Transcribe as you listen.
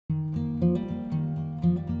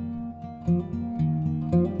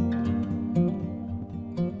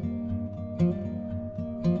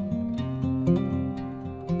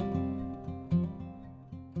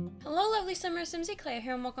SimsEclaire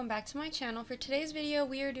here and welcome back to my channel. For today's video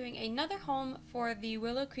we are doing another home for the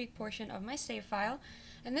Willow Creek portion of my save file,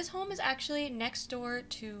 and this home is actually next door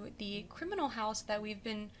to the criminal house that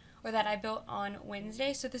I built on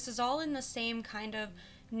Wednesday. So this is all in the same kind of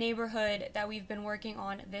neighborhood that we've been working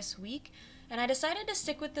on this week, and I decided to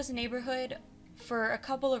stick with this neighborhood for a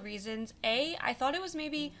couple of reasons. I thought it was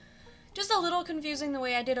maybe just a little confusing the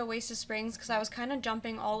way I did Oasis Springs because I was kind of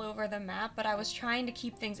jumping all over the map, but I was trying to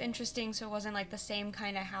keep things interesting so it wasn't like the same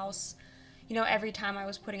kind of house, you know, every time I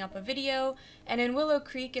was putting up a video. And in Willow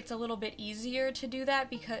Creek it's a little bit easier to do that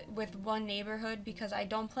because with one neighborhood, because I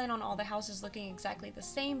don't plan on all the houses looking exactly the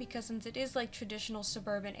same, because since it is like traditional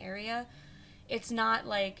suburban area, it's not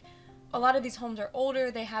like a lot of these homes are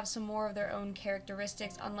older, they have some more of their own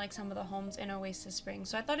characteristics, unlike some of the homes in Oasis Springs.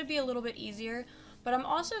 So I thought it'd be a little bit easier, but I'm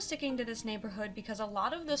also sticking to this neighborhood because a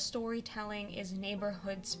lot of the storytelling is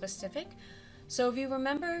neighborhood specific. So if you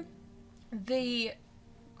remember the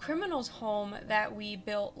criminal's home that we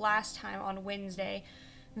built last time on Wednesday,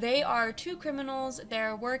 they are two criminals.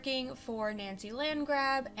 They're working for Nancy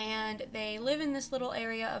Landgrab, and they live in this little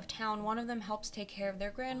area of town. One of them helps take care of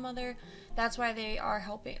their grandmother. That's why they are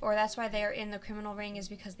helping, or that's why they are in the criminal ring, is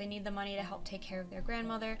because they need the money to help take care of their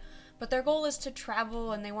grandmother. But their goal is to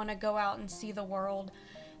travel, and they want to go out and see the world.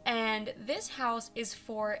 And this house is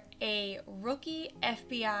for a rookie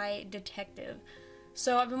FBI detective.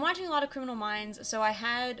 So I've been watching a lot of Criminal Minds, so I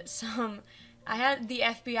had the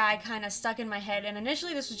FBI kind of stuck in my head, and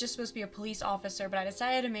initially this was just supposed to be a police officer, but I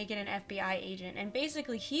decided to make it an FBI agent. And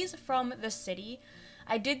basically he's from the city.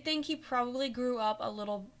 I did think he probably grew up a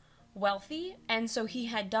little wealthy, and so he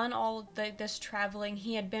had done all this traveling,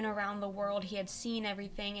 he had been around the world, he had seen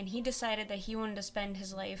everything, and he decided that he wanted to spend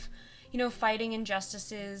his life, you know, fighting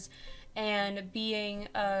injustices and being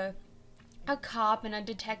a cop and a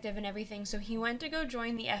detective and everything. So he went to go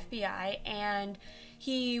join the FBI, and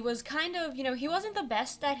he was kind of, you know, he wasn't the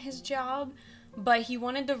best at his job, but he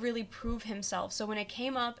wanted to really prove himself. So when it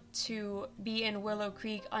came up to be in Willow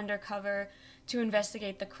Creek undercover to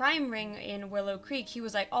investigate the crime ring in Willow Creek, he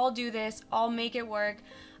was like, I'll do this, I'll make it work,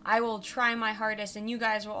 I will try my hardest, and you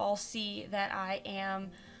guys will all see that I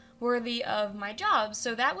am worthy of my job.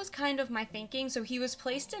 So that was kind of my thinking. So he was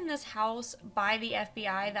placed in this house by the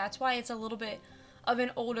FBI. That's why it's a little bit of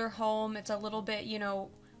an older home. It's a little bit, you know,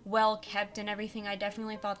 well kept and everything. I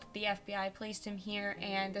definitely thought that the FBI placed him here,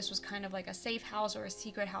 and this was kind of like a safe house or a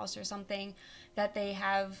secret house or something that they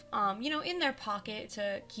have, you know, in their pocket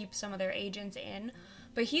to keep some of their agents in.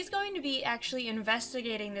 But he's going to be actually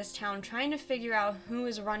investigating this town, trying to figure out who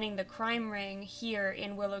is running the crime ring here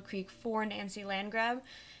in Willow Creek for Nancy Landgrab.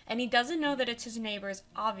 And he doesn't know that it's his neighbors,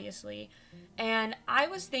 obviously. And I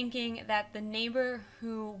was thinking that the neighbor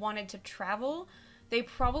who wanted to travel, they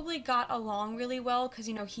probably got along really well because,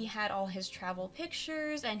 you know, he had all his travel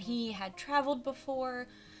pictures and he had traveled before.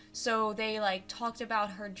 So they like talked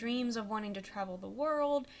about her dreams of wanting to travel the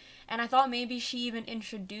world, and I thought maybe she even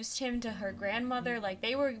introduced him to her grandmother. Like,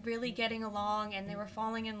 they were really getting along and they were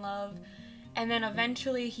falling in love. And then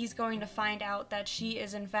eventually he's going to find out that she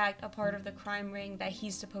is in fact a part of the crime ring that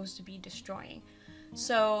he's supposed to be destroying.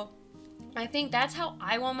 So I think that's how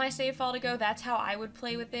I want my save file to go. That's how I would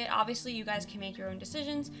play with it. Obviously you guys can make your own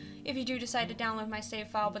decisions if you do decide to download my save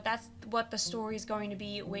file, but that's what the story is going to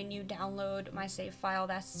be when you download my save file.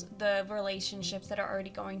 That's the relationships that are already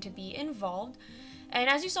going to be involved. And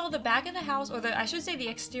as you saw, the back of the house, or I should say the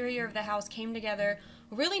exterior of the house, came together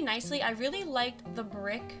really nicely. I really liked the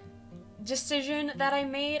brick decision that I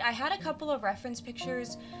made. I had a couple of reference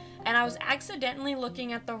pictures and I was accidentally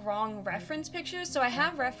looking at the wrong reference pictures. So I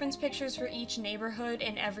have reference pictures for each neighborhood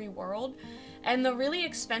in every world, and the really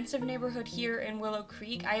expensive neighborhood here in Willow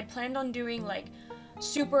Creek, I had planned on doing like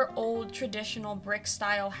super old traditional brick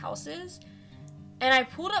style houses, and I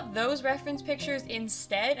pulled up those reference pictures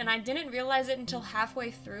instead, and I didn't realize it until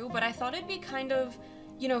halfway through, but I thought it'd be kind of,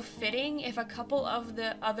 you know, fitting if a couple of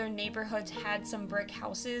the other neighborhoods had some brick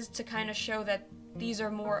houses to kind of show that these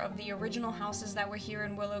are more of the original houses that were here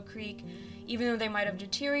in Willow Creek, even though they might have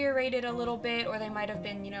deteriorated a little bit, or they might have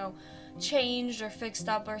been, you know, changed or fixed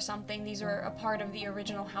up or something. These are a part of the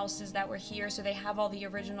original houses that were here, so they have all the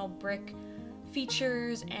original brick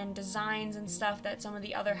features and designs and stuff that some of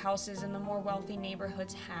the other houses in the more wealthy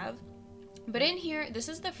neighborhoods have. But in here, this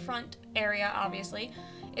is the front area, obviously.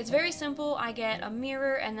 It's very simple. I get a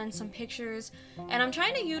mirror and then some pictures, and I'm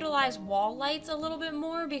trying to utilize wall lights a little bit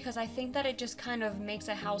more because I think that it just kind of makes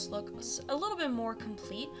a house look a little bit more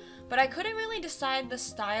complete, but I couldn't really decide the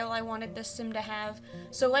style I wanted this sim to have.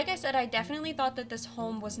 So like I said, I definitely thought that this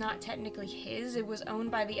home was not technically his. It was owned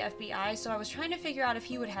by the FBI, so I was trying to figure out if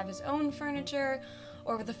he would have his own furniture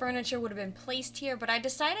or the furniture would have been placed here, but I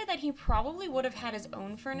decided that he probably would have had his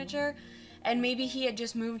own furniture, and maybe he had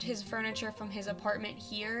just moved his furniture from his apartment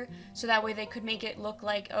here, so that way they could make it look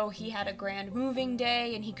like, oh, he had a grand moving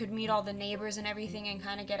day, and he could meet all the neighbors and everything and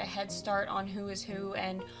kind of get a head start on who is who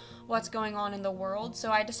and what's going on in the world.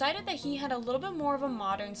 So I decided that he had a little bit more of a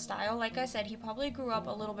modern style. Like I said, he probably grew up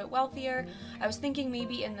a little bit wealthier. I was thinking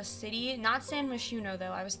maybe in the city, not San Myshuno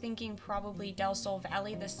though, I was thinking probably Del Sol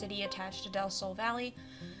Valley, the city attached to Del Sol Valley.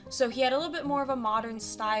 So he had a little bit more of a modern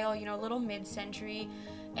style, you know, a little mid-century,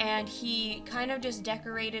 and he kind of just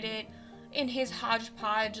decorated it in his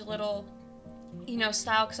hodgepodge little, you know,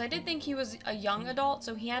 style, because I did think he was a young adult,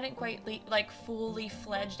 so he hadn't quite like fully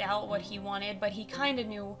fledged out what he wanted, but he kind of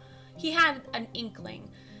knew, he had an inkling.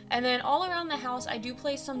 And then all around the house, I do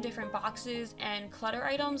place some different boxes and clutter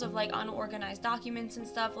items of like unorganized documents and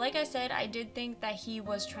stuff. Like I said, I did think that he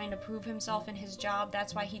was trying to prove himself in his job.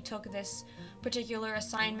 That's why he took this particular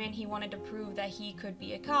assignment. He wanted to prove that he could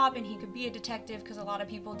be a cop and he could be a detective, because a lot of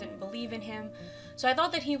people didn't believe in him. So I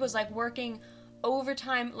thought that he was like working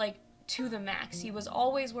overtime, like to the max. He was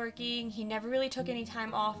always working. He never really took any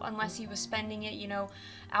time off unless he was spending it, you know,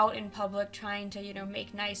 out in public trying to, you know, make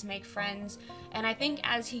friends. And I think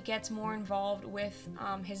as he gets more involved with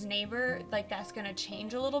his neighbor, like that's gonna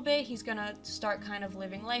change a little bit. He's gonna start kind of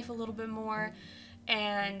living life a little bit more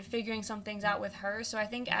and figuring some things out with her. So I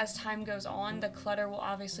think as time goes on, the clutter will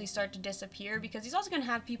obviously start to disappear, because he's also going to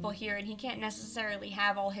have people here and he can't necessarily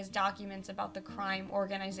have all his documents about the crime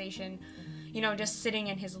organization, you know, just sitting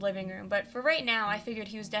in his living room. But for right now, I figured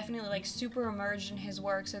he was definitely like super immersed in his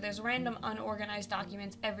work, so there's random unorganized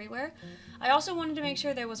documents everywhere. I also wanted to make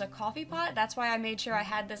sure there was a coffee pot. That's why I made sure I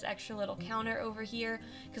had this extra little counter over here,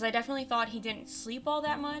 because I definitely thought he didn't sleep all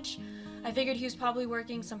that much. I figured he was probably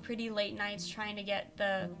working some pretty late nights trying to get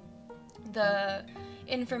the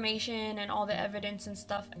information and all the evidence and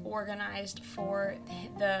stuff organized for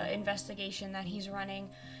the investigation that he's running.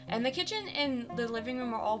 And the kitchen and the living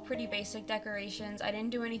room are all pretty basic decorations. I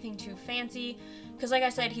didn't do anything too fancy, because like I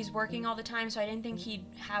said, he's working all the time, so I didn't think he'd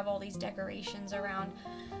have all these decorations around.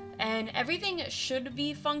 And everything should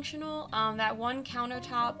be functional. That one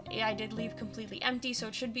countertop I did leave completely empty, so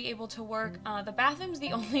it should be able to work. The bathroom's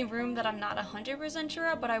the only room that I'm not 100%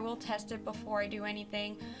 sure of, but I will test it before I do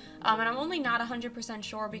anything. And I'm only not 100%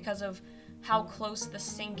 sure because of how close the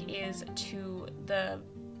sink is to the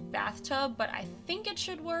bathtub, but I think it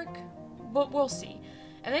should work, but we'll see.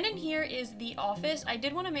 And then in here is the office. I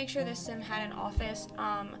did want to make sure this sim had an office.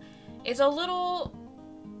 It's a little,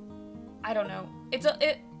 I don't know,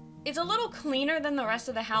 it's a little cleaner than the rest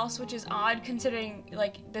of the house, which is odd considering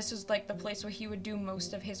like this is like the place where he would do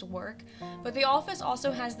most of his work. But the office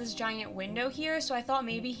also has this giant window here, so I thought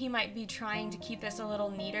maybe he might be trying to keep this a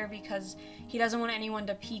little neater because he doesn't want anyone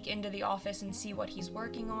to peek into the office and see what he's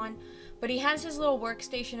working on. But he has his little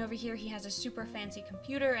workstation over here. He has a super fancy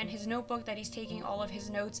computer and his notebook that he's taking all of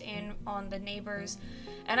his notes in on the neighbors.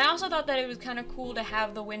 And I also thought that it was kind of cool to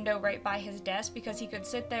have the window right by his desk, because he could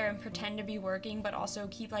sit there and pretend to be working but also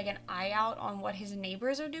keep like an eye out on what his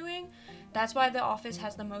neighbors are doing. That's why the office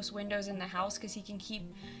has the most windows in the house, because he can keep,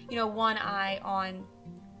 you know, one eye on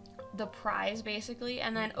the prize basically.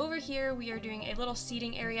 And then over here we are doing a little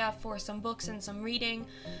seating area for some books and some reading.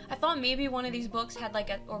 I thought maybe one of these books had like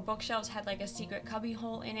or bookshelves had like a secret cubby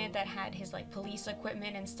hole in it that had his like police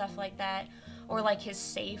equipment and stuff like that, or like his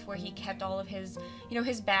safe where he kept all of his, you know,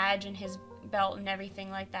 his badge and his belt and everything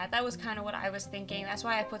like that. That was kind of what I was thinking. That's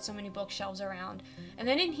why I put so many bookshelves around. And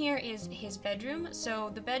then in here is his bedroom. So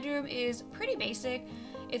the bedroom is pretty basic.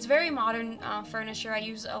 It's very modern furniture. I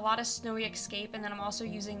use a lot of Snowy Escape, and then I'm also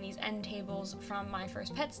using these end tables from My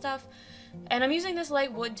First Pet stuff. And I'm using this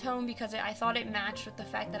light wood tone because I thought it matched with the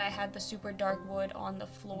fact that I had the super dark wood on the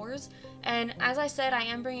floors. And as I said, I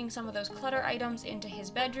am bringing some of those clutter items into his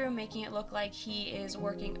bedroom, making it look like he is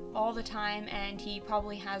working all the time and he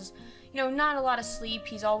probably has, you know, not a lot of sleep.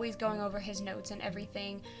 He's always going over his notes and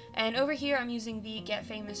everything. And over here I'm using the Get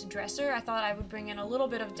Famous dresser. I thought I would bring in a little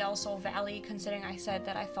bit of Del Sol Valley, considering I said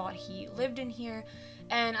that I thought he lived in here.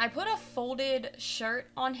 And I put a folded shirt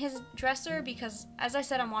on his dresser because, as I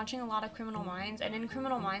said, I'm watching a lot of Criminal Minds, and in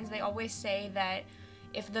Criminal Minds they always say that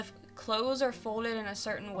if the clothes are folded in a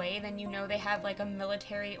certain way, then you know they have like a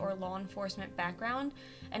military or law enforcement background.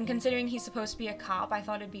 And considering he's supposed to be a cop, I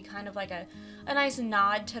thought it'd be kind of like a nice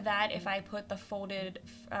nod to that if I put the folded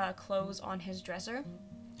clothes on his dresser.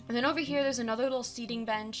 And then over here there's another little seating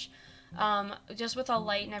bench, just with a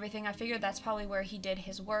light and everything. I figured that's probably where he did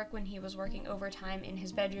his work when he was working overtime in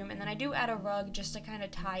his bedroom. And then I do add a rug just to kind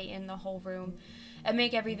of tie in the whole room and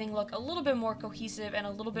make everything look a little bit more cohesive and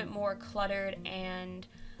a little bit more cluttered and,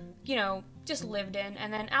 you know, just lived in.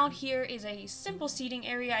 And then out here is a simple seating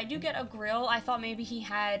area. I do get a grill. I thought maybe he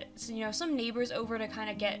had, you know, some neighbors over to kind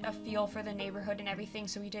of get a feel for the neighborhood and everything,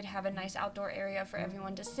 so we did have a nice outdoor area for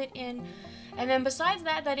everyone to sit in. And then besides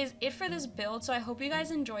that, that is it for this build, so I hope you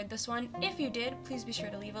guys enjoyed this one. If you did, please be sure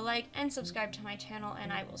to leave a like and subscribe to my channel,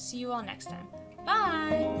 and I will see you all next time.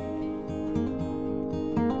 Bye!